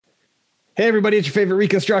Hey everybody, it's your favorite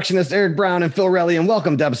reconstructionist, Eric Brown and Phil Relly, and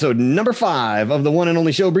welcome to episode number 5 of the one and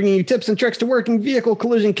only show bringing you tips and tricks to working vehicle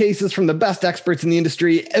collision cases from the best experts in the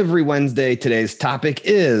industry every Wednesday. Today's topic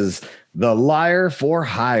is the liar for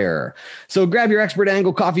hire. So grab your expert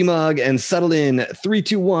angle coffee mug and settle in. 3,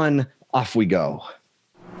 2, 1, off we go.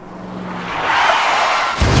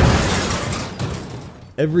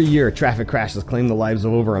 Every year, traffic crashes claim the lives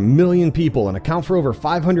of over 1 million people and account for over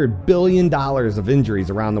 $500 billion of injuries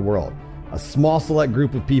around the world. A small select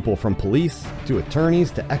group of people, from police to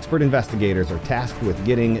attorneys to expert investigators, are tasked with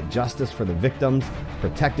getting justice for the victims,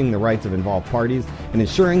 protecting the rights of involved parties, and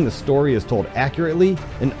ensuring the story is told accurately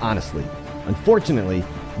and honestly. Unfortunately,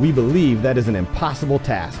 we believe that is an impossible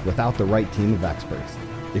task without the right team of experts.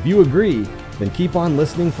 If you agree, then keep on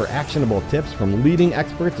listening for actionable tips from leading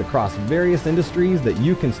experts across various industries that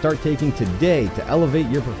you can start taking today to elevate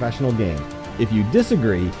your professional game. If you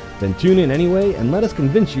disagree, then tune in anyway and let us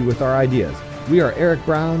convince you with our ideas. We are Eric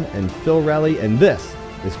Brown and Phil Relly, and this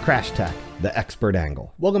is Crash Tech, the Expert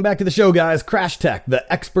Angle. Welcome back to the show, guys. Crash Tech, the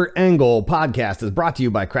Expert Angle podcast is brought to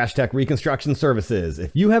you by Crash Tech Reconstruction Services.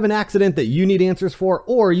 If you have an accident that you need answers for,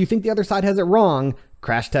 or you think the other side has it wrong,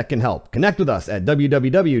 Crash Tech can help. Connect with us at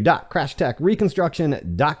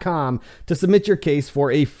www.crashtechreconstruction.com to submit your case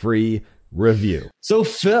for a free review. So,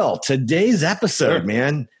 Phil, today's episode,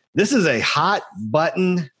 man, this is a hot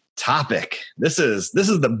button topic. This is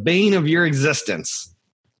the bane of your existence.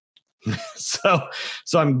 So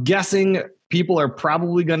I'm guessing people are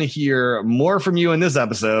probably going to hear more from you in this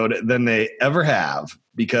episode than they ever have,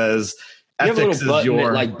 because ethics is your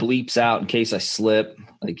that like bleeps out in case I slip.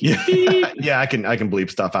 Like yeah, I can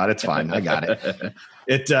bleep stuff out. It's fine. I got it.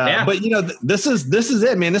 But this is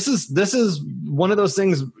it, man. This is one of those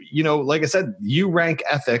things, like I said, you rank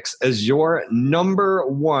ethics as your number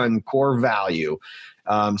one core value.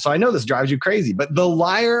 So I know this drives you crazy, but the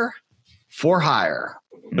liar for hire,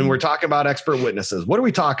 when we're talking about expert witnesses, what are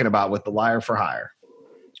we talking about with the liar for hire?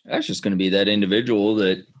 That's just going to be that individual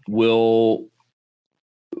that will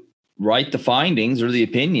write the findings or the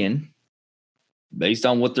opinion based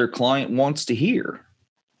on what their client wants to hear,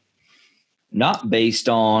 not based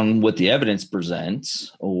on what the evidence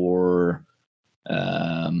presents or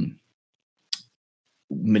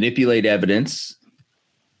manipulate evidence.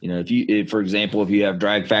 If for example, if you have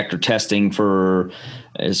drag factor testing for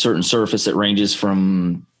a certain surface that ranges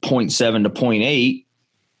from 0.7 to 0.8,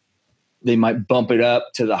 they might bump it up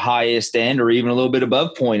to the highest end or even a little bit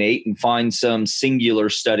above 0.8 and find some singular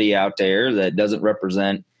study out there that doesn't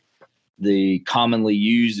represent the commonly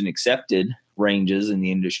used and accepted ranges in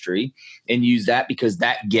the industry, and use that because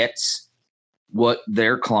that gets what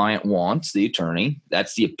their client wants, the attorney.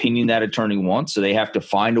 That's the opinion that attorney wants. So they have to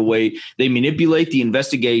find a way. They manipulate the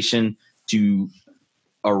investigation to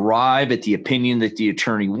arrive at the opinion that the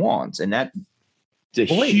attorney wants. And that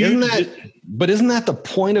isn't that the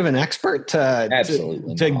point of an expert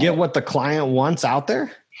to get what the client wants out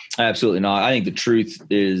there? Absolutely not. I think the truth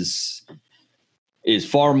is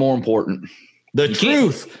far more important. The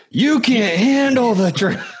truth. You can't handle the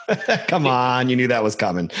truth. Come on. You knew that was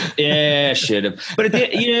coming. Yeah, should have. But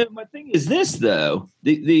my thing is this, though,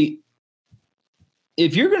 if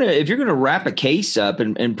you're gonna wrap a case up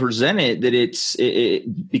and present it that it's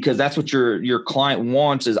because that's what your client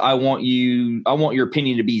wants, is I want your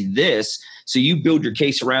opinion to be this. So you build your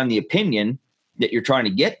case around the opinion that you're trying to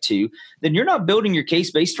get to, then you're not building your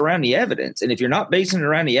case based around the evidence. And if you're not basing it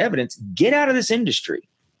around the evidence, get out of this industry.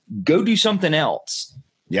 Go do something else.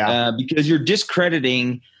 Yeah. Because you're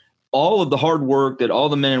discrediting all of the hard work that all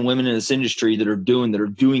the men and women in this industry that are doing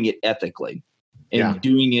it ethically and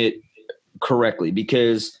doing it correctly.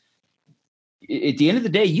 Because at the end of the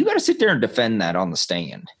day, you got to sit there and defend that on the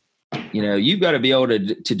stand. You've got to be able to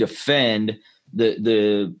defend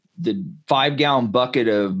the 5-gallon bucket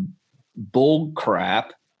of bull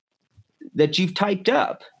crap that you've typed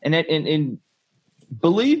up. And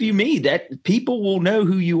believe you me, that people will know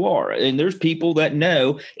who you are. And there's people that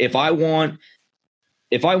know if I want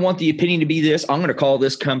the opinion to be this, I'm going to call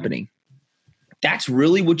this company. That's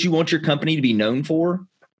really what you want your company to be known for?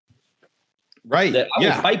 Right. That I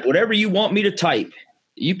will type whatever you want me to type.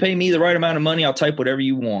 You pay me the right amount of money, I'll type whatever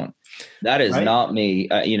you want. That is not me.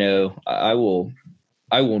 I will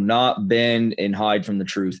not bend and hide from the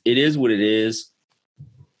truth. It is what it is.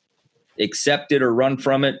 Accept it or run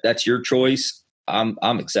from it. That's your choice. I'm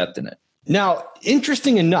accepting it. Now,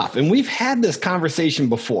 interesting enough, and we've had this conversation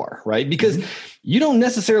before, right? Because you don't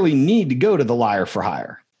necessarily need to go to the liar for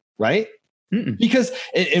hire, right? Mm-mm. Because,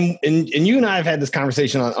 and you and I have had this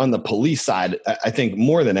conversation on the police side, I think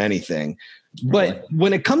more than anything. But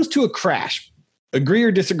when it comes to a crash, agree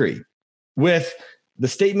or disagree with the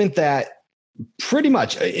statement that Pretty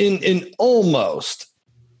much in almost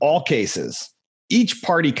all cases, each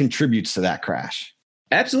party contributes to that crash.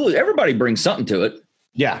 Absolutely. Everybody brings something to it.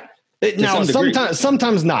 Yeah. Now,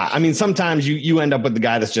 sometimes not. I mean, sometimes you end up with the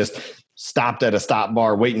guy that's just stopped at a stop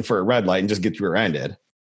bar waiting for a red light and just gets rear-ended,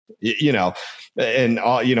 and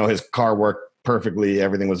all, his car worked perfectly.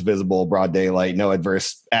 Everything was visible, broad daylight, no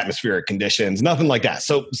adverse atmospheric conditions, nothing like that.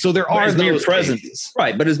 So there are those cases.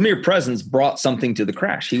 Right. But his mere presence brought something to the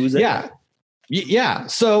crash. He was there. Yeah. Yeah.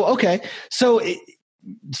 So, okay. So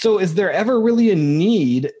is there ever really a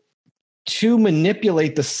need to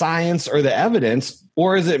manipulate the science or the evidence,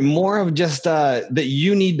 or is it more of just that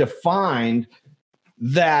you need to find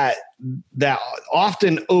that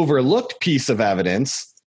often overlooked piece of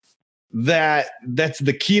evidence that's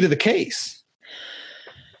the key to the case?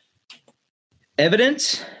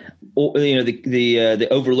 Evidence, or the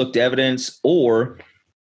overlooked evidence, or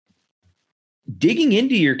digging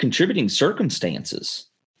into your contributing circumstances.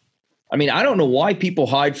 I mean, I don't know why people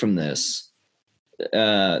hide from this.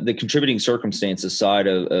 The contributing circumstances side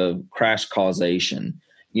of crash causation.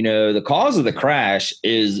 The cause of the crash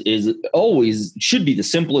is always should be the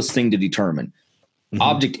simplest thing to determine. Mm-hmm.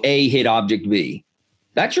 Object A hit object B.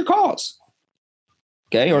 That's your cause.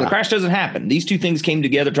 Okay. Or the crash doesn't happen. These two things came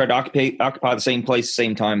together, tried to occupy the same place,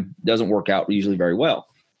 same time. Doesn't work out usually very well.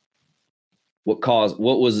 What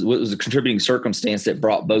was the contributing circumstance that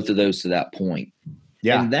brought both of those to that point?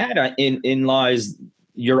 Yeah. And that in lies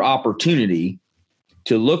your opportunity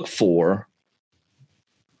to look for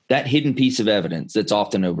that hidden piece of evidence that's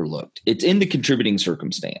often overlooked. It's in the contributing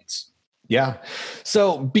circumstance. Yeah.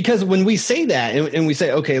 So, because when we say that and we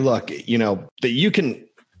say, okay, look, that you can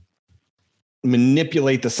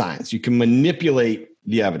manipulate the science, you can manipulate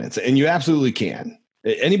the evidence, and you absolutely can.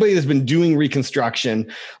 Anybody that's been doing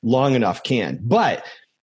reconstruction long enough can. But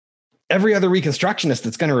every other reconstructionist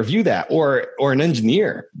that's going to review that, or an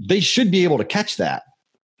engineer, they should be able to catch that.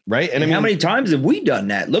 Right. And I mean, how many times have we done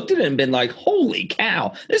that? Looked at it and been like, holy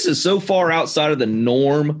cow, this is so far outside of the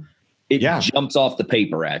norm. It jumps off the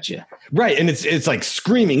paper at you. Right. And it's like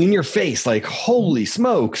screaming in your face, like, holy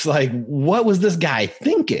smokes, like, what was this guy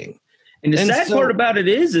thinking? And the sad part about it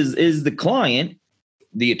is the client,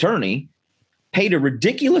 the attorney, paid a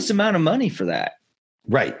ridiculous amount of money for that.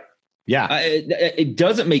 Right. Yeah. It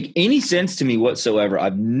doesn't make any sense to me whatsoever.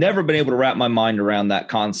 I've never been able to wrap my mind around that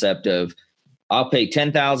concept of, I'll pay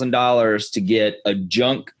 $10,000 to get a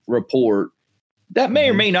junk report that may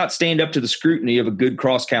or may not stand up to the scrutiny of a good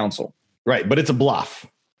cross counsel. Right. But it's a bluff.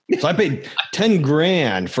 So I paid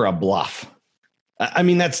 $10,000 for a bluff. I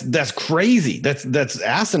mean, that's crazy. That's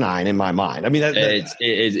asinine in my mind. I mean,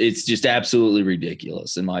 it's just absolutely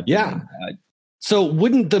ridiculous in my opinion. Yeah. So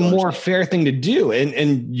wouldn't the more fair thing to do,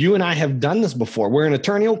 and you and I have done this before, where an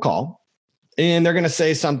attorney will call and they're going to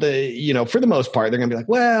say something, for the most part, they're going to be like,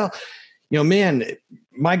 well, man,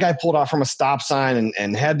 my guy pulled off from a stop sign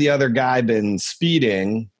and had the other guy been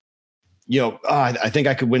speeding, I think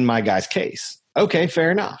I could win my guy's case. Okay,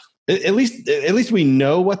 fair enough. At least we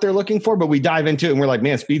know what they're looking for, but we dive into it and we're like,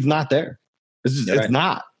 man, speed's not there. It's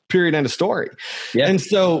not. Period. End of story. Yeah. And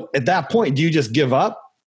so at that point, do you just give up,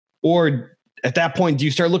 or at that point, do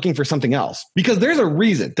you start looking for something else? Because there's a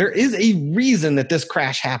reason. There is a reason that this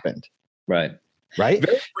crash happened. Right. Right.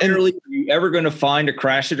 Very rarely are you ever going to find a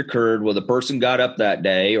crash that occurred where the person got up that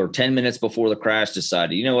day or 10 minutes before the crash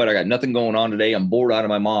decided, you know what, I got nothing going on today. I'm bored out of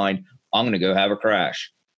my mind. I'm going to go have a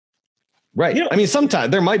crash. Right. I mean,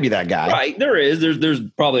 sometimes there might be that guy. Right. There is. There's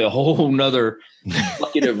probably a whole nother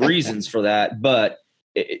bucket of reasons for that. But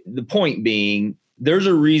the point being, there's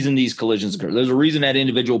a reason these collisions occur. There's a reason that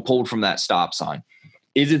individual pulled from that stop sign.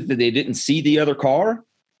 Is it that they didn't see the other car?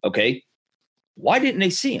 Okay. Why didn't they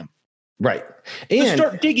see him? Right. And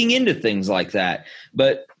start digging into things like that.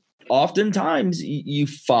 But oftentimes you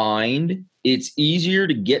find it's easier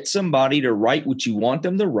to get somebody to write what you want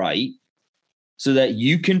them to write so that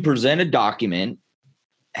you can present a document,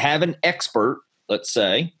 have an expert, let's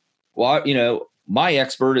say, well, my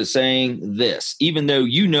expert is saying this, even though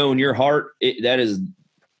in your heart that is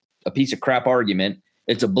a piece of crap argument.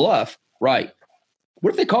 It's a bluff. Right. What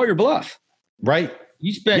if they call your bluff? Right.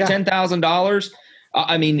 You spent $10,000.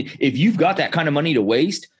 I mean, if you've got that kind of money to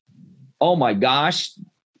waste, oh my gosh,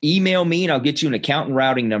 email me and I'll get you an account and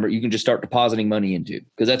routing number you can just start depositing money into,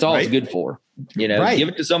 because that's all it's good for. Give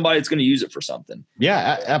it to somebody that's going to use it for something.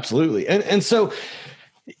 Yeah, absolutely. And so,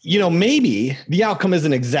 maybe the outcome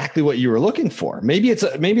isn't exactly what you were looking for. Maybe it's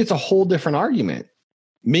a whole different argument.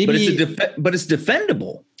 Maybe, but it's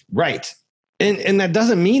defendable. Right. And that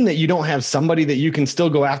doesn't mean that you don't have somebody that you can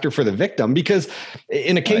still go after for the victim, because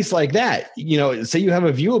in a case like that, say you have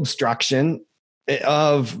a view obstruction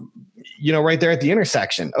of, right there at the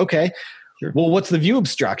intersection. Okay. Sure. Well, what's the view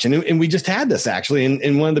obstruction? And we just had this actually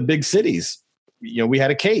in one of the big cities. We had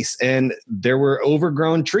a case and there were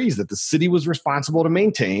overgrown trees that the city was responsible to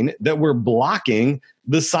maintain that were blocking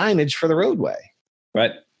the signage for the roadway.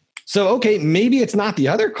 Right. So, okay, maybe it's not the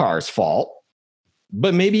other car's fault,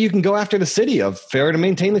 but maybe you can go after the city of failure to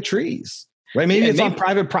maintain the trees, right? Maybe it's on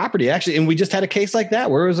private property actually. And we just had a case like that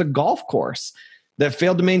where it was a golf course that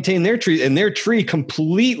failed to maintain their tree, and their tree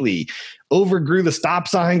completely overgrew the stop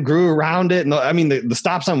sign, grew around it. And I mean, the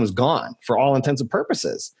stop sign was gone for all intents and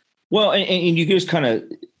purposes. Well, and you just kind of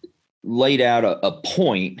laid out a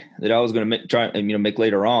point that I was going to try make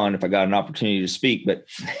later on if I got an opportunity to speak. But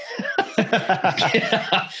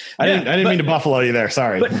I didn't mean to buffalo you there.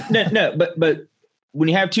 Sorry. But when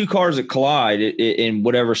you have two cars that collide in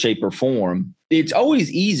whatever shape or form, it's always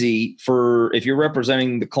easy if you're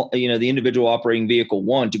representing the individual operating vehicle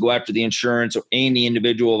one to go after the insurance and the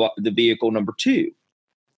individual of the vehicle number two.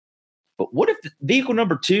 But what if the vehicle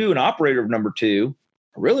number two and operator of number two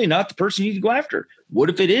really not the person you need to go after? What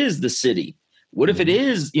if it is the city? What if it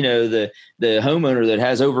is, the homeowner that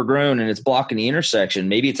has overgrown and it's blocking the intersection?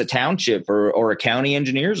 Maybe it's a township or a county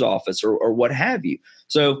engineer's office or what have you.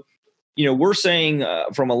 So, we're saying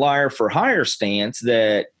from a liar for hire stance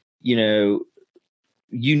that,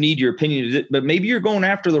 you need your opinion, but maybe you're going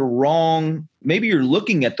after maybe you're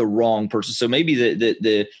looking at the wrong person. So maybe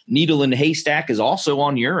the needle in the haystack is also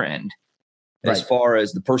on your end as far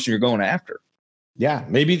as the person you're going after. Yeah,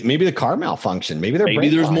 maybe the car malfunction. Maybe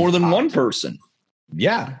there's more than one person.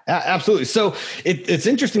 Yeah, absolutely. So it's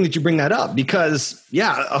interesting that you bring that up because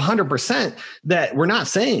 100% that we're not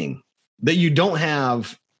saying that you don't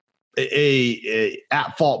have a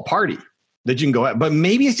at fault party that you can go at, but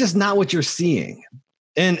maybe it's just not what you're seeing.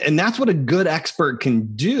 And that's what a good expert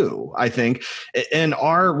can do, I think. And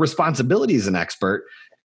our responsibility as an expert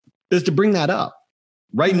is to bring that up.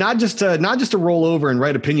 Right. Not just to roll over and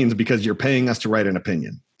write opinions because you're paying us to write an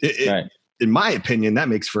opinion. Right. In my opinion, that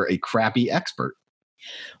makes for a crappy expert.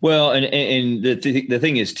 Well, and the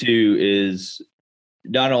thing is too, is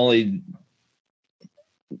not only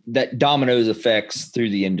that dominoes effects through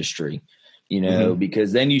the industry,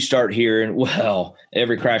 because then you start hearing, well,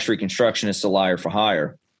 every crash reconstructionist is a liar for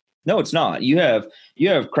hire. No, it's not. You have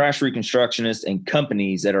crash reconstructionists and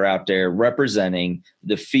companies that are out there representing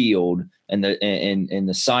the field and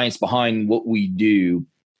the science behind what we do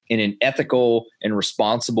in an ethical and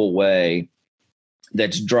responsible way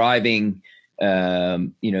that's driving solid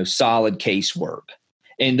casework.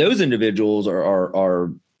 And those individuals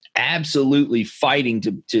are absolutely fighting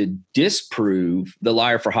to disprove the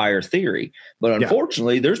liar for hire theory. But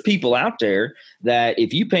unfortunately, there's people out there that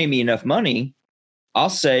if you pay me enough money, I'll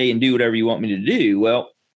say and do whatever you want me to do.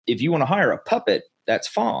 Well, if you want to hire a puppet, that's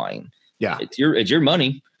fine. Yeah, it's your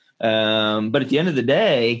money. But at the end of the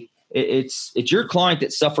day, it's your client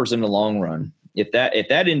that suffers in the long run. If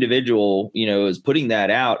that individual, is putting that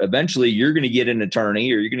out, eventually you're going to get an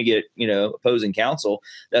attorney or you're going to get, opposing counsel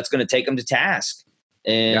that's going to take them to task.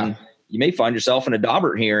 And you may find yourself in a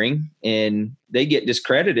Daubert hearing and they get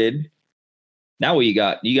discredited. Now what you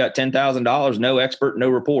got? You got $10,000, no expert, no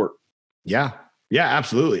report. Yeah. Yeah,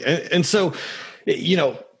 absolutely. And so,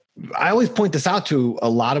 I always point this out to a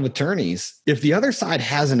lot of attorneys. If the other side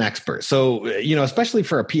has an expert, so, especially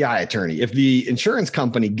for a PI attorney, if the insurance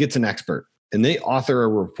company gets an expert and they author a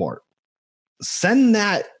report, send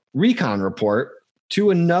that recon report to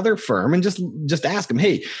another firm and just ask them,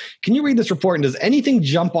 hey, can you read this report? And does anything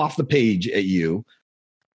jump off the page at you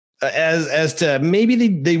as to maybe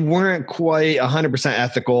they weren't quite 100%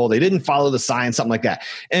 ethical. They didn't follow the science, something like that.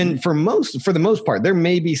 And for the most part, there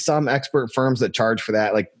may be some expert firms that charge for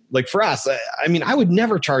that. Like for us, I would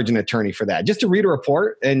never charge an attorney for that, just to read a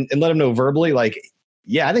report and let them know verbally, like,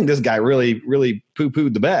 yeah, I think this guy really, really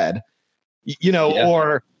poo-pooed the bed,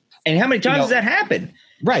 or. And how many times does that happen?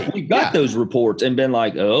 Right. We've got those reports and been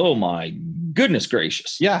like, oh my goodness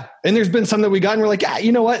gracious. Yeah. And there's been some that we got and we're like,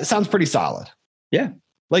 you know what? It sounds pretty solid. Yeah.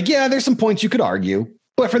 Like, there's some points you could argue,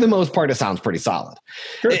 but for the most part, it sounds pretty solid.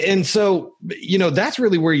 Sure. And so, that's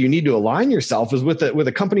really where you need to align yourself is with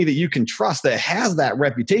a company that you can trust that has that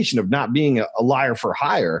reputation of not being a liar for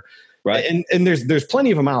hire. Right. And there's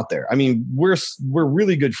plenty of them out there. I mean, we're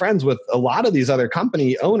really good friends with a lot of these other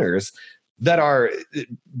company owners that are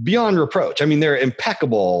beyond reproach. I mean, they're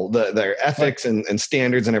impeccable, their ethics and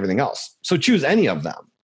standards and everything else. So choose any of them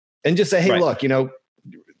and just say, hey, look,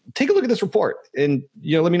 take a look at this report and,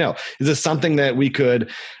 let me know. Is this something that we could,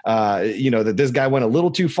 that this guy went a little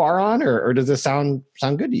too far on, or does this sound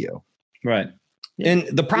good to you? Right. Yeah. And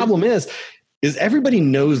the problem is everybody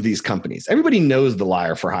knows these companies. Everybody knows the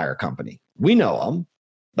liar for hire company. We know them.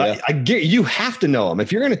 Yeah. I get you have to know them.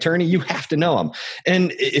 If you're an attorney, you have to know them.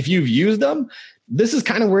 And if you've used them, this is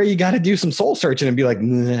kind of where you got to do some soul searching and be like,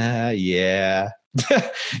 nah, yeah.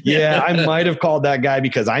 Yeah, I might have called that guy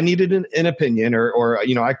because I needed an opinion, or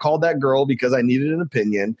I called that girl because I needed an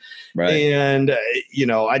opinion. Right. And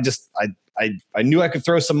I knew I could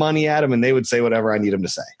throw some money at them and they would say whatever I need them to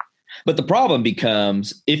say. But the problem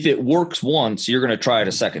becomes, if it works once, you're going to try it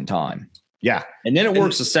a second time. Yeah. And then it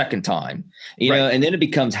works a second time, and then it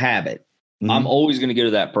becomes habit. Mm-hmm. I'm always going to go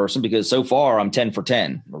to that person because so far I'm 10 for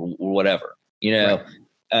 10 or whatever, Right.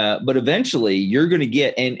 But eventually you're going to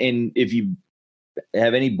get, and if you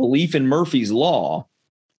have any belief in Murphy's Law,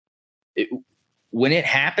 when it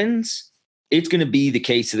happens, it's going to be the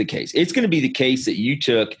case of the case. It's going to be the case that you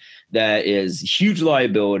took that is huge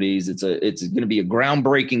liabilities. It's going to be a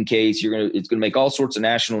groundbreaking case. It's going to make all sorts of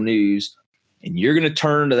national news. And you're going to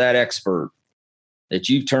turn to that expert that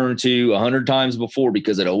you've turned to 100 times before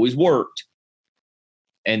because it always worked.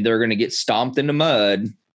 And they're going to get stomped in the mud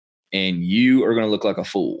and you are going to look like a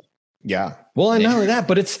fool. Yeah. Well, I know that,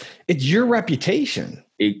 but it's your reputation.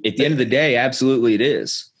 At the end of the day, absolutely it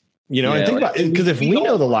is. And think about it, because if we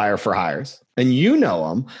know the liar for hires and you know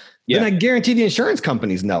them, then I guarantee the insurance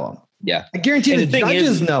companies know them. Yeah. I guarantee the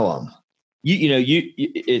judges know them.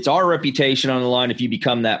 It's our reputation on the line. If you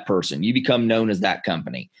become that person, you become known as that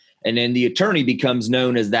company. And then the attorney becomes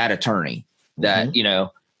known as that attorney that,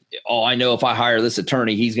 I know if I hire this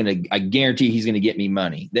attorney, I guarantee he's going to get me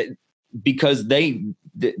money. That because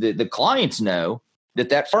the clients know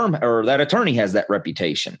that firm or that attorney has that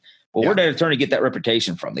reputation. Well, where did that attorney get that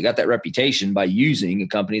reputation from? They got that reputation by using a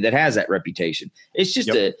company that has that reputation. It's just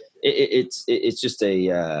it's just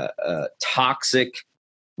a toxic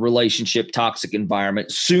relationship, toxic environment.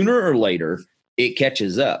 Sooner or later, it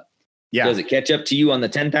catches up. Yeah. Does it catch up to you on the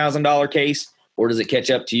 $10,000 case, or does it catch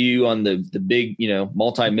up to you on the big,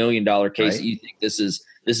 multi-million-dollar case that you think this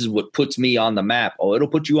is what puts me on the map? Oh, it'll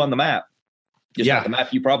put you on the map. Just not the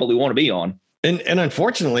map you probably want to be on. And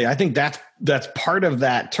unfortunately, I think that's part of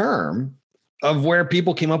that term of where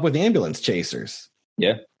people came up with ambulance chasers.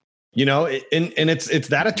 Yeah. And it's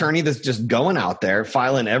that attorney that's just going out there,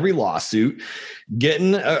 filing every lawsuit,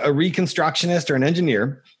 getting a reconstructionist or an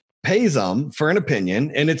engineer, pays them for an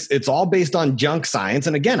opinion. And it's all based on junk science.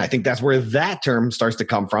 And again, I think that's where that term starts to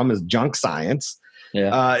come from, is junk science.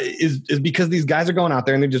 Yeah. Is because these guys are going out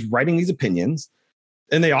there and they're just writing these opinions.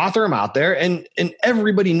 And they author them out there, and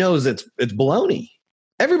everybody knows it's baloney.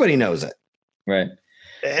 Everybody knows it, right?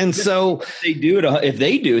 And so they do it. If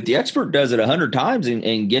they do it, the expert does it 100 times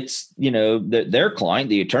and gets their client,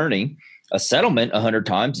 the attorney, a settlement 100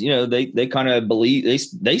 times. They kind of believe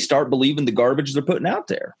they start believing the garbage they're putting out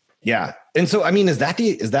there. Yeah, and so I mean, is that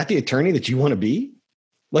the attorney that you want to be?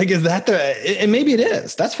 Like, is that and maybe it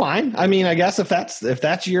is. That's fine. I mean, I guess if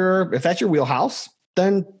that's your wheelhouse,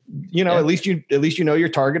 then at least you know your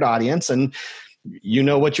target audience and you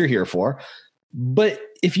know what you're here for. But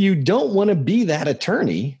if you don't want to be that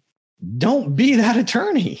attorney, don't be that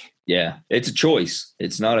attorney. Yeah, it's a choice.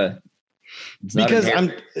 Because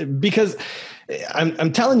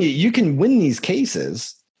I'm telling you, you can win these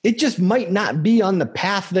cases. It just might not be on the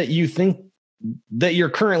path that you think that you're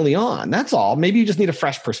currently on. That's all. Maybe you just need a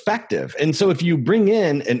fresh perspective. And so if you bring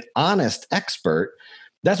in an honest expert,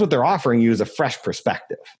 that's what they're offering you, is a fresh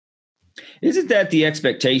perspective. Isn't that the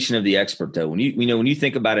expectation of the expert, though? When you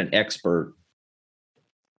think about an expert,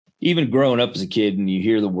 even growing up as a kid and you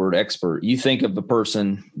hear the word expert, you think of the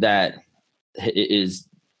person that is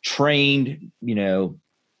trained,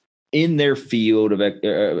 in their field of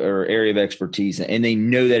or area of expertise, and they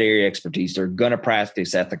know that area of expertise. They're going to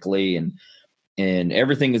practice ethically, and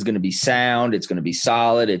everything is going to be sound. It's going to be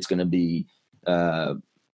solid. It's going to be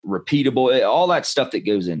repeatable, all that stuff that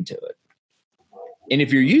goes into it. And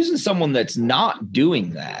if you're using someone that's not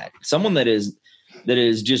doing that, someone that is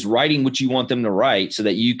just writing what you want them to write so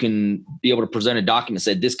that you can be able to present a document that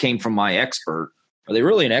said, this came from my expert. Are they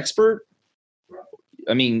really an expert?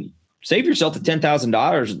 I mean, save yourself the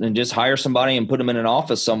 $10,000 and just hire somebody and put them in an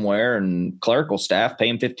office somewhere, and clerical staff, pay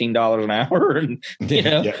them $15 an hour, and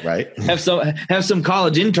right. have some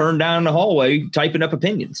college intern down the hallway typing up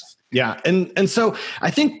opinions. Yeah. And so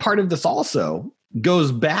I think part of this also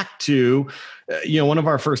goes back to, one of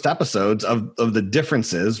our first episodes of the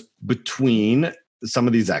differences between some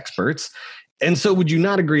of these experts. And so would you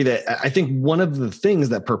not agree that I think one of the things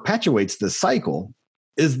that perpetuates this cycle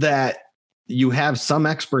is that you have some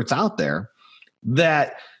experts out there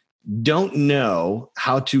that don't know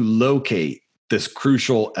how to locate this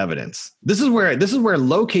crucial evidence. This is where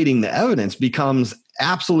locating the evidence becomes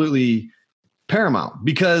absolutely paramount,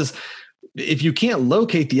 because if you can't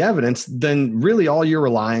locate the evidence, then really all you're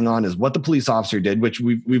relying on is what the police officer did, which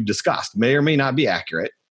we've discussed may or may not be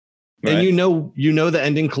accurate. Right. And you know the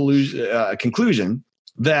ending conclusion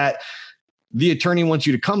that the attorney wants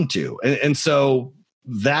you to come to. And so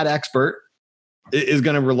that expert is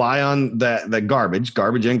going to rely on that garbage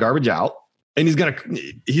in, garbage out. And he's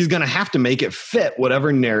going to have to make it fit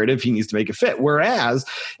whatever narrative he needs to make it fit. Whereas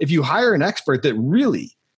if you hire an expert that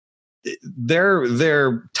really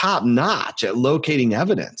they're top notch at locating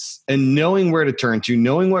evidence and knowing where to turn to,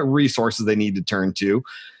 knowing what resources they need to turn to,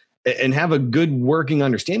 and have a good working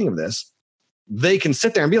understanding of this, they can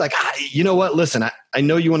sit there and be like, you know what? Listen, I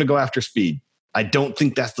know you want to go after speed. I don't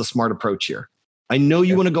think that's the smart approach here. I know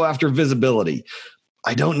you want to go after visibility.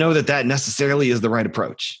 I don't know that necessarily is the right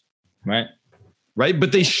approach. Right.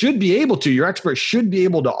 But they should be able to, your expert should be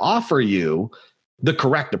able to offer you the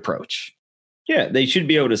correct approach. Yeah, they should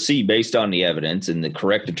be able to see based on the evidence and the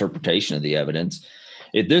correct interpretation of the evidence.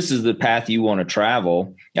 If this is the path you want to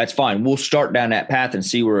travel, that's fine. We'll start down that path and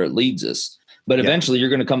see where it leads us. But eventually you're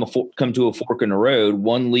going to come to a fork in the road.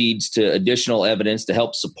 One leads to additional evidence to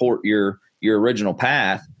help support your original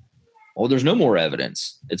path. Well, there's no more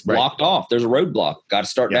evidence. It's blocked off. There's a roadblock. Got to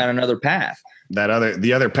start down another path.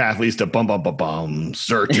 The other path leads to bum,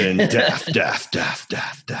 certain death.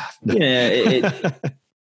 Yeah.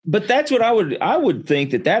 But that's what I would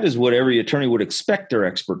think that is what every attorney would expect their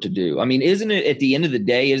expert to do. I mean, isn't it at the end of the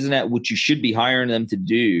day, isn't that what you should be hiring them to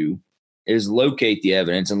do, is locate the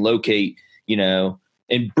evidence and locate,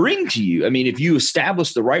 and bring to you. I mean, if you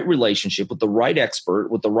establish the right relationship with the right expert,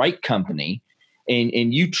 with the right company,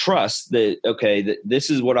 and you trust that, okay, that this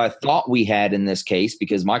is what I thought we had in this case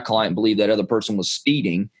because my client believed that other person was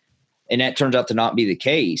speeding, and that turns out to not be the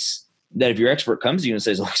case, that if your expert comes to you and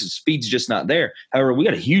says, look, speed's just not there. However, we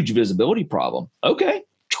got a huge visibility problem. Okay.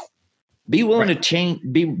 Be willing to change,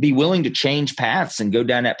 be willing to change paths and go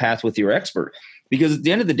down that path with your expert. Because at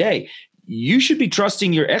the end of the day, you should be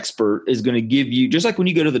trusting your expert is going to give you, just like when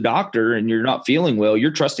you go to the doctor and you're not feeling well,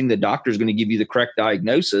 you're trusting the doctor is going to give you the correct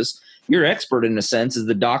diagnosis. Your expert, in a sense, is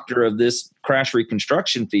the doctor of this crash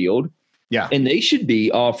reconstruction field. Yeah. And they should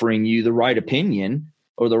be offering you the right opinion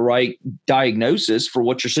or the right diagnosis for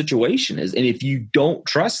what your situation is. And if you don't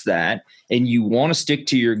trust that and you want to stick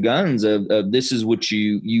to your guns of this is what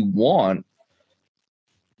you want,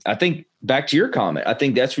 I think back to your comment, I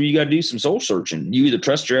think that's where you got to do some soul searching. You either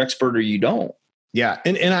trust your expert or you don't. Yeah.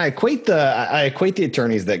 And I equate the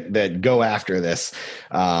attorneys that go after this,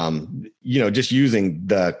 just using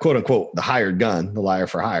the quote unquote, the hired gun, the liar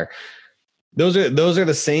for hire. Those are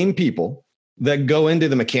the same people that go into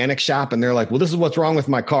the mechanic shop and they're like, well, this is what's wrong with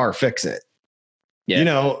my car. Fix it.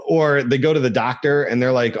 Yeah. Or they go to the doctor and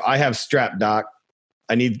they're like, I have strep, doc.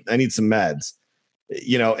 I need some meds,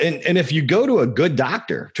 and if you go to a good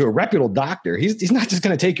doctor, to a reputable doctor, he's not just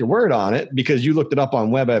going to take your word on it because you looked it up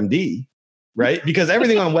on WebMD, right? Because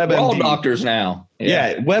everything on WebMD, all doctors now.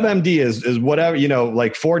 Yeah. WebMD is whatever,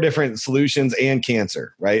 like 4 different solutions and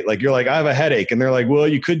cancer, right? Like you're like, I have a headache. And they're like, well,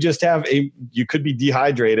 you could just you could be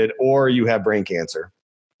dehydrated or you have brain cancer.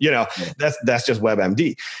 That's just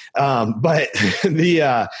WebMD. But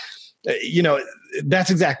that's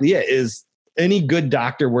exactly it. Is any good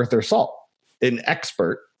doctor worth their salt, an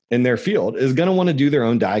expert in their field, is going to want to do their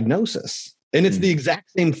own diagnosis. And it's the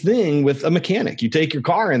exact same thing with a mechanic. You take your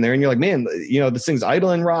car in there and you're like, man, this thing's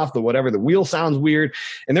idling rough, the wheel sounds weird.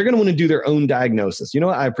 And they're going to want to do their own diagnosis. You know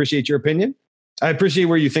what? I appreciate your opinion. I appreciate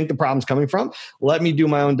where you think the problem's coming from. Let me do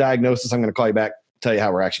my own diagnosis. I'm going to call you back, tell you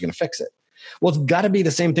how we're actually going to fix it. Well, it's got to be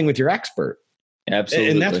the same thing with your expert.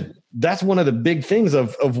 Absolutely. And that's one of the big things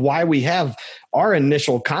of why we have our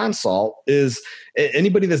initial consult is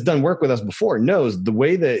anybody that's done work with us before knows the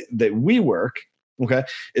way that we work. Okay,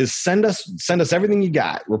 is send us everything you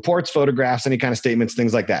got, reports, photographs, any kind of statements,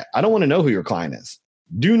 things like that. I don't want to know who your client is.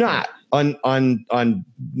 Do not on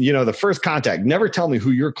the first contact, never tell me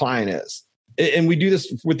who your client is. And we do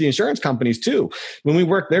this with the insurance companies too. When we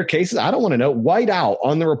work their cases, I don't want to know, white out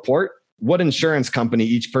on the report what insurance company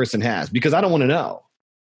each person has, because I don't want to know.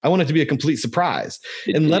 I want it to be a complete surprise.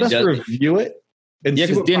 And let us review it.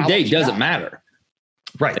 Because at the end of the day, it doesn't matter.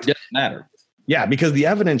 Right. It doesn't matter. Yeah, because the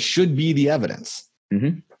evidence should be the evidence.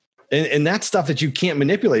 Mm-hmm. And that's stuff that you can't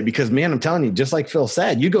manipulate because, man, I'm telling you, just like Phil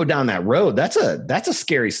said, you go down that road, that's a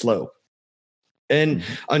scary slope. And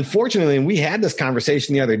unfortunately, and we had this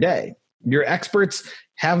conversation the other day, your experts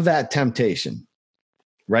have that temptation,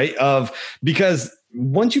 right? Because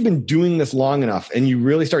once you've been doing this long enough and you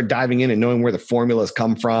really start diving in and knowing where the formulas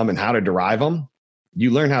come from and how to derive them,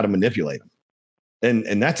 you learn how to manipulate them.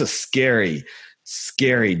 And that's a scary,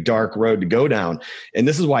 scary, dark road to go down. And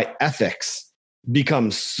this is why ethics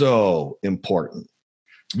becomes so important.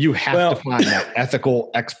 You have to find that ethical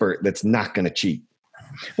expert that's not going to cheat.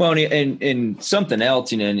 Well, and something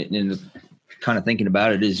else, and kind of thinking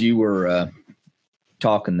about it as you were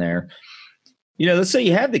talking there, let's say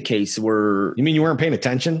you have the case where. You mean you weren't paying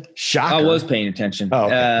attention? Shocker. I was paying attention. Oh,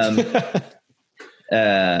 okay.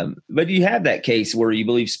 But you have that case where you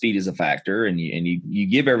believe speed is a factor, and you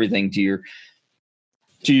give everything to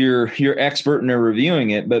your expert, and they're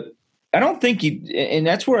reviewing it. But I don't think and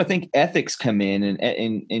that's where I think ethics come in,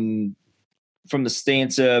 and from the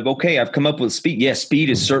stance of, okay, I've come up with speed. Yes, speed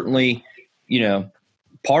is certainly,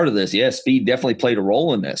 part of this. Yes, speed definitely played a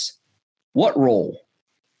role in this. What role?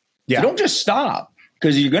 Yeah. So don't just stop,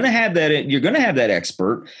 because you're going to have that. You're going to have that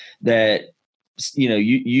expert that,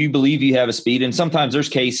 you believe you have a speed. And sometimes there's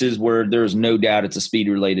cases where there's no doubt it's a speed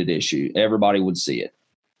related issue. Everybody would see it.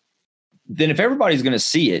 Then if everybody's going to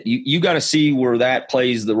see it, you got to see where that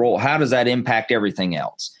plays the role. How does that impact everything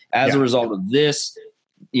else as a result of this,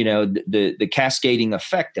 the cascading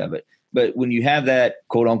effect of it? But when you have that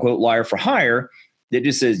quote unquote liar for hire that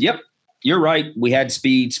just says, yep, you're right, we had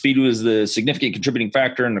speed. Speed was the significant contributing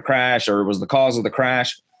factor in the crash, or was the cause of the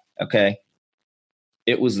crash. Okay.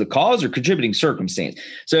 It was the cause or contributing circumstance.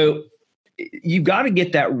 So you've got to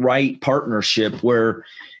get that right partnership where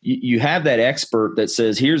you have that expert that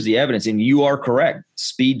says, here's the evidence, and you are correct.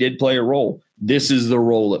 Speed did play a role. This is the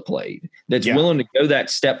role it played. That's willing to go that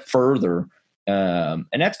step further. And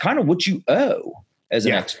that's kind of what you owe as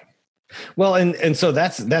an expert. Well, and so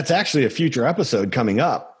that's actually a future episode coming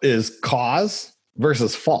up, is cause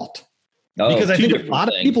versus fault. Because I think a lot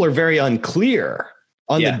of people are very unclear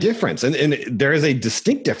on the difference. And there is a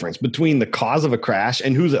distinct difference between the cause of a crash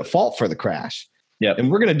and who's at fault for the crash. Yeah.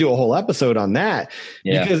 And we're going to do a whole episode on that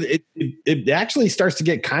because it actually starts to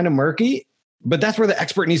get kind of murky, but that's where the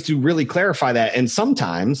expert needs to really clarify that. And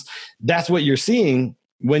sometimes that's what you're seeing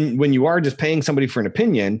when you are just paying somebody for an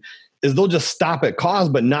opinion, is they'll just stop at cause,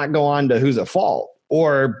 but not go on to who's at fault,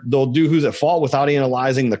 or they'll do who's at fault without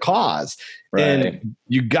analyzing the cause. Right. And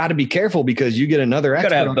you got to be careful, because you get another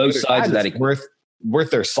expert have both sides of that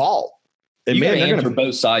worth their salt. And you got to answer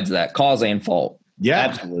both sides of that, cause and fault. Yeah,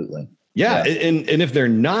 absolutely. Yeah. And if they're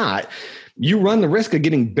not, you run the risk of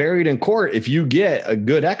getting buried in court if you get a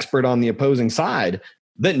good expert on the opposing side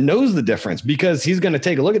that knows the difference, because he's going to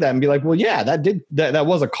take a look at that and be like, well, yeah, that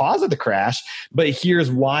was a cause of the crash, but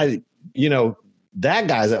here's why, that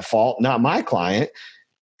guy's at fault, not my client.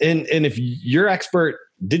 And if your expert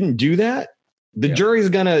didn't do that, the jury's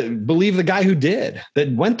going to believe the guy who did,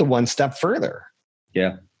 that went the one step further.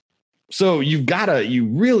 Yeah. So you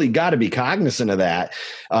really got to be cognizant of that,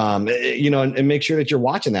 and make sure that you're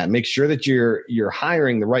watching that. Make sure that you're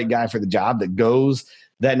hiring the right guy for the job that goes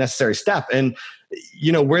that necessary step. And,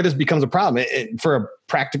 where this becomes a problem, for a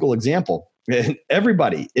practical example,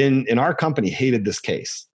 everybody in our company hated this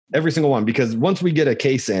case, every single one, because once we get a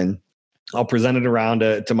case in, I'll present it around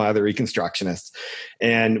to my other reconstructionists,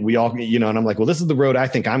 and we all, and I'm like, well, this is the road I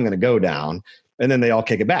think I'm going to go down. And then they all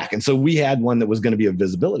kick it back. And so we had one that was going to be a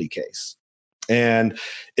visibility case. And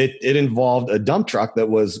it involved a dump truck that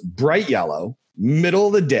was bright yellow, middle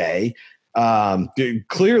of the day,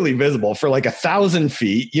 clearly visible for like 1,000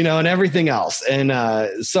 feet, and everything else.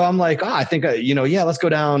 And so I'm like, I think, let's go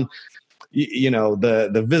down,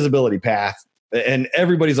 the visibility path. And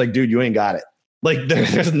everybody's like, dude, you ain't got it. Like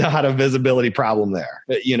there's not a visibility problem there,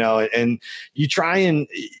 and you try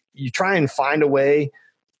and find a way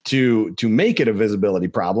to make it a visibility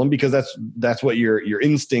problem, because that's what your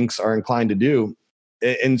instincts are inclined to do.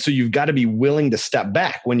 And so you've got to be willing to step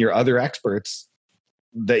back when your other experts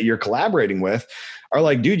that you're collaborating with are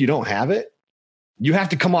like, dude, you don't have it. You have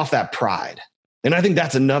to come off that pride. And I think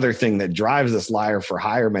that's another thing that drives this liar for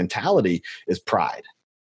hire mentality, is pride.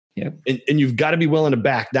 Yeah. And you've got to be willing to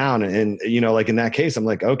back down. And, like in that case, I'm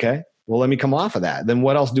like, okay, well, let me come off of that. Then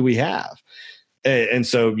what else do we have? And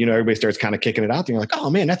so, everybody starts kind of kicking it out there. You're like, oh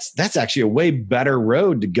man, that's actually a way better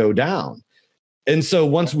road to go down. And so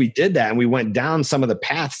once we did that and we went down some of the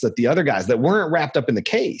paths that the other guys that weren't wrapped up in the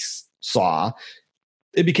case saw,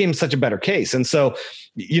 it became such a better case. And so,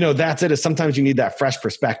 that's it, is sometimes you need that fresh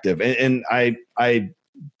perspective. And I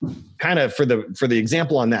kind of, for the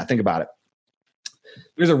example on that, think about it.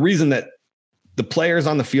 There's a reason that the players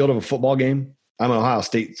on the field of a football game, I'm an Ohio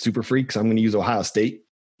State super freak, so I'm going to use Ohio State.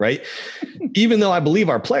 Right. Even though I believe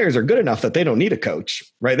our players are good enough that they don't need a coach,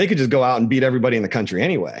 right? They could just go out and beat everybody in the country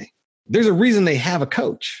anyway. There's a reason they have a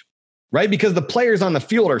coach, right? Because the players on the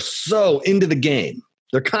field are so into the game.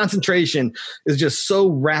 Their concentration is just so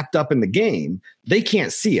wrapped up in the game. They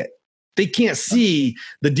can't see it. They can't see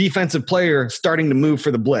the defensive player starting to move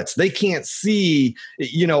for the blitz. They can't see,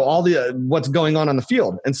 all the what's going on the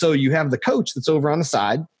field. And so you have the coach that's over on the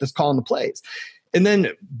side that's calling the plays. And then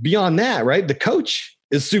beyond that, right, the coach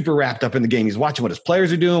is super wrapped up in the game. He's watching what his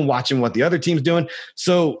players are doing, watching what the other team's doing.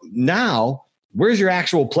 So now, where's your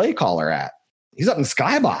actual play caller at? He's up in the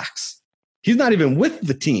skybox. He's not even with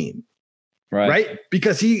the team, right?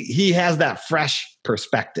 Because he has that fresh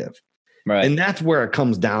perspective. Right. And that's where it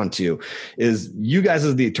comes down to is you guys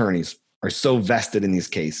as the attorneys are so vested in these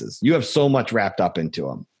cases. You have so much wrapped up into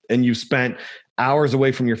them, and you've spent hours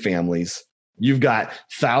away from your families. You've got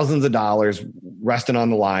thousands of dollars resting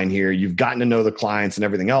on the line here. You've gotten to know the clients and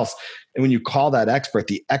everything else. And when you call that expert,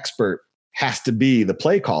 the expert has to be the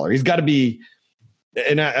play caller. He's got to be,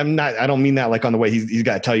 and I don't mean that like on the way he's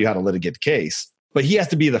got to tell you how to litigate the case, but he has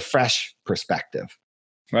to be the fresh perspective.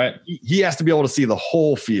 Right. He has to be able to see the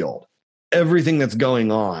whole field, everything that's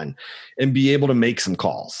going on, and be able to make some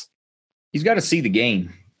calls. He's got to see the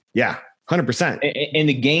game. Yeah, 100%. And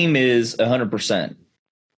the game is 100%.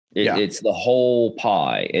 It's the whole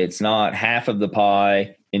pie. It's not half of the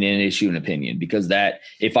pie and then issue an opinion, because that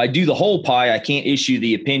if I do the whole pie, I can't issue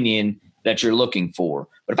the opinion that you're looking for.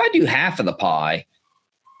 But if I do half of the pie,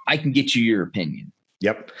 I can get you your opinion.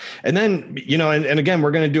 Yep. And then, and again,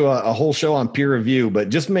 we're going to do a whole show on peer review, but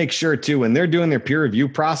just make sure too, when they're doing their peer review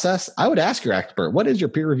process, I would ask your expert, what is your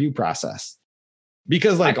peer review process?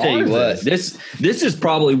 Because like, I tell you what, this is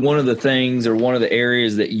probably one of the things, or one of the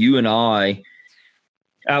areas that you and I,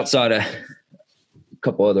 outside of a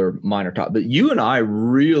couple other minor topics, but you and I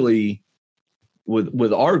really,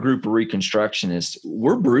 with our group of reconstructionists,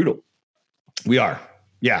 we're brutal. We are.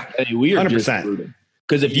 Yeah. I mean, we are 100%. Just brutal.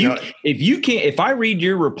 Because if I read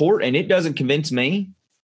your report and it doesn't convince me,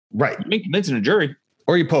 right, you ain't convincing a jury,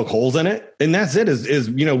 or you poke holes in it, and that's it. Is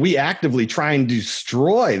we actively try and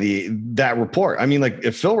destroy that report. I mean, like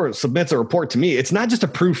if Phil submits a report to me, it's not just a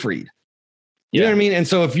proofread. You know what I mean? And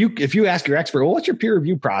so if you ask your expert, well, what's your peer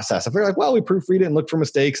review process? If they're like, well, we proofread it and look for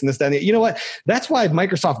mistakes and this, that, and that, you know what? That's why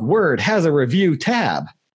Microsoft Word has a review tab.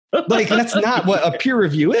 Like that's not what a peer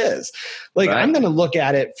review is. Like right. I'm going to look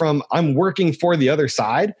at it from I'm working for the other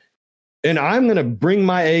side, and I'm going to bring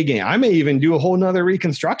my A game. I may even do a whole nother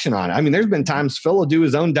reconstruction on it. I mean, there's been times Phil will do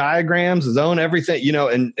his own diagrams, his own everything,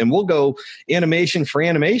 and we'll go animation for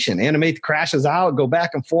animation, animate the crashes out, go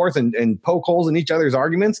back and forth and poke holes in each other's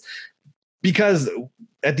arguments, because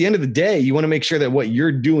at the end of the day, you want to make sure that what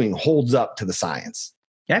you're doing holds up to the science.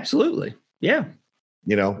 Absolutely. Yeah.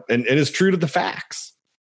 And is true to the facts.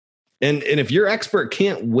 And if your expert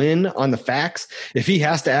can't win on the facts, if he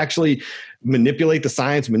has to actually manipulate the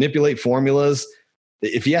science, manipulate formulas,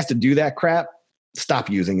 if he has to do that crap, stop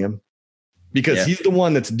using him, because he's the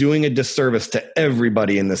one that's doing a disservice to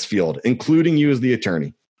everybody in this field, including you as the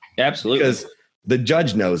attorney. Absolutely. Because the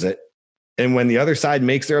judge knows it. And when the other side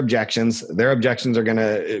makes their objections are going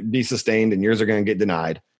to be sustained and yours are going to get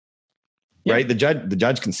denied. Yeah. Right? The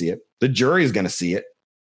judge can see it. The jury is going to see it.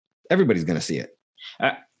 Everybody's going to see it.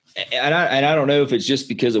 And I don't know if it's just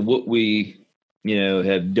because of what we,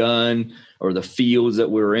 have done, or the fields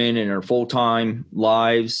that we're in our full-time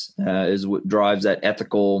lives is what drives that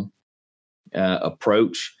ethical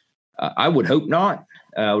approach. I would hope not.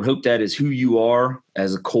 I would hope that is who you are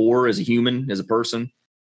as a core, as a human, as a person.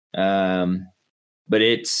 But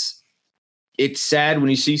it's sad when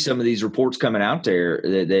you see some of these reports coming out there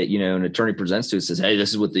that an attorney presents to us, says, hey, this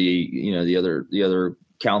is what the other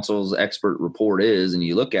counsel's expert report is, and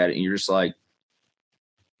you look at it and you're just like,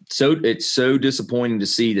 so it's so disappointing to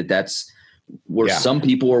see that's where some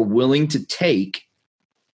people are willing to take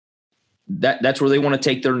that's where they want to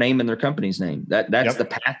take their name and their company's name. That's the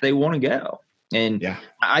path they want to go. And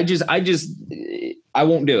I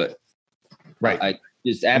won't do it. Right. I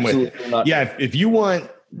just absolutely not. Yeah. If you want,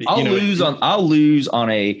 I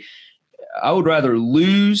would rather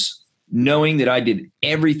lose knowing that I did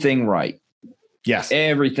everything right. Yes.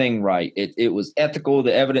 Everything right. It was ethical.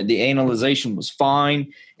 The evidence, the analyzation was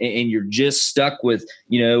fine. And you're just stuck with,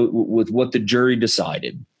 with what the jury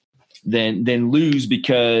decided. Then lose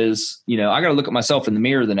because, I got to look at myself in the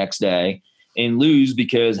mirror the next day and lose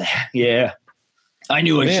because, I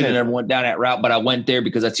knew I should have never went down that route, but I went there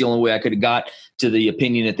because that's the only way I could have got to the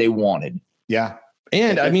opinion that they wanted. Yeah.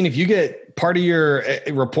 And I mean, if you get part of your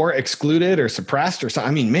report excluded or suppressed or something,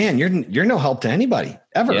 I mean, man, you're no help to anybody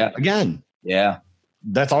ever again. Yeah.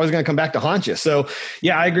 That's always going to come back to haunt you. So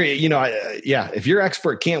yeah, I agree. If your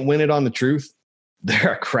expert can't win it on the truth,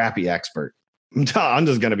 they're a crappy expert. I'm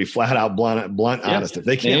just going to be flat out blunt honest. If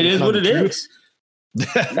they can't, it is what it is.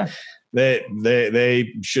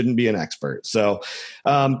 They shouldn't be an expert. So,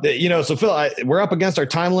 so Phil, we're up against our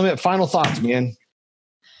time limit. Final thoughts, man.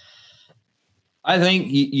 I think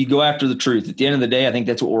you go after the truth. At the end of the day, I think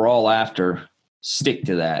that's what we're all after. Stick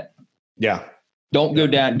to that. Yeah. Don't go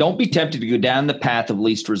down. Don't be tempted to go down the path of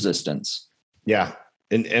least resistance. Yeah.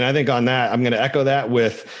 And I think on that, I'm going to echo that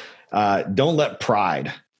with don't let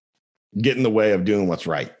pride get in the way of doing what's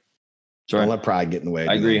right. Don't let pride get in the way.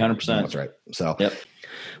 I agree 100%. That's right. So, yep.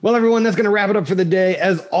 Well, everyone, that's going to wrap it up for the day.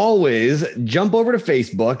 As always, jump over to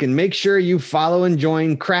Facebook and make sure you follow and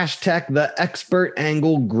join Crash Tech, the Expert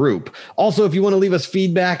Angle group. Also, if you want to leave us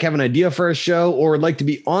feedback, have an idea for a show, or would like to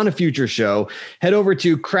be on a future show, head over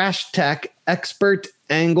to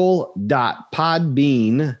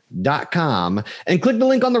crashtechangle.podbean.com and click the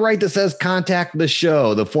link on the right that says contact the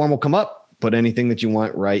show. The form will come up. Put anything that you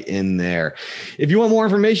want right in there. If you want more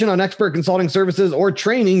information on expert consulting services or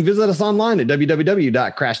training, visit us online at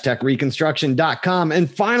www.crashtechreconstruction.com.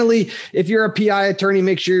 And finally, if you're a PI attorney,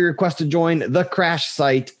 make sure you request to join the Crash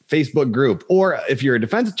Site Facebook group. Or if you're a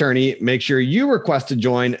defense attorney, make sure you request to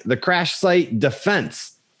join the Crash Site Defense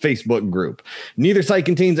Facebook group. Neither site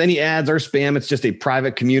contains any ads or spam. It's just a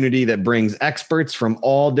private community that brings experts from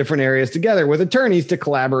all different areas together with attorneys to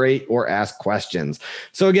collaborate or ask questions.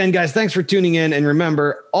 So again, guys, thanks for tuning in. And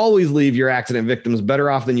remember, always leave your accident victims better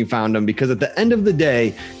off than you found them, because at the end of the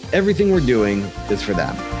day, everything we're doing is for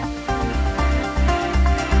them.